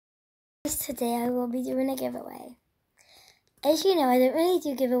today I will be doing a giveaway. As you know, I don't really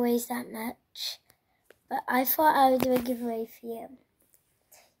do giveaways that much, but I thought I would do a giveaway for you.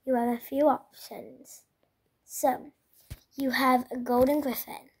 You have a few options. So, you have a golden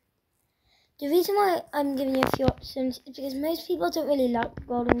griffin. The reason why I'm giving you a few options is because most people don't really like the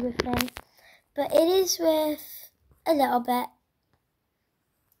golden griffin, but it is worth a little bit.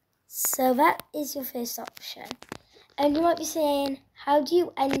 So that is your first option. And you might be saying, how do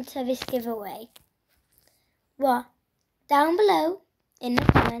you enter this giveaway? Well, down below in the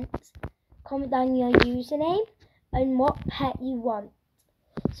comments, comment down your username and what pet you want.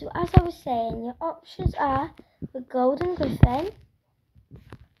 So as I was saying, your options are the golden griffin,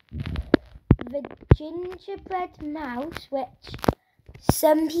 the gingerbread mouse, which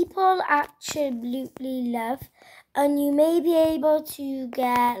some people absolutely love, and you may be able to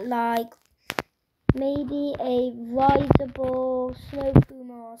get like maybe a rideable snow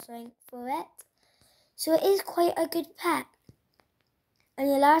puma or something for it. So it is quite a good pet. And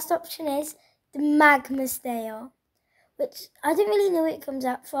your last option is the magma snail, which I don't really know where it comes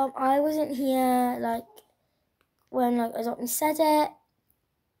out from. I wasn't here when Adopt Me said it.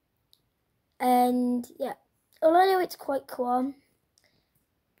 And yeah, all I know, it's quite cool.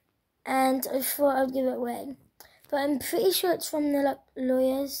 And I thought I'd give it away. But I'm pretty sure it's from the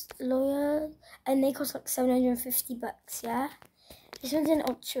lawyer, and they cost like $750, yeah? This one's an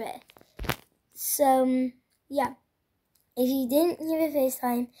ultra rare. So, yeah. If you didn't hear it first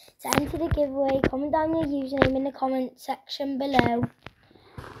time, to enter the giveaway, comment down your username in the comment section below.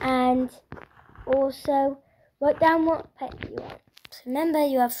 And also, write down what pet you want. Remember,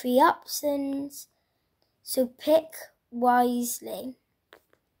 you have 3 options, so pick wisely.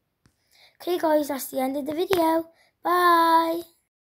 Okay guys, that's the end of the video. Bye!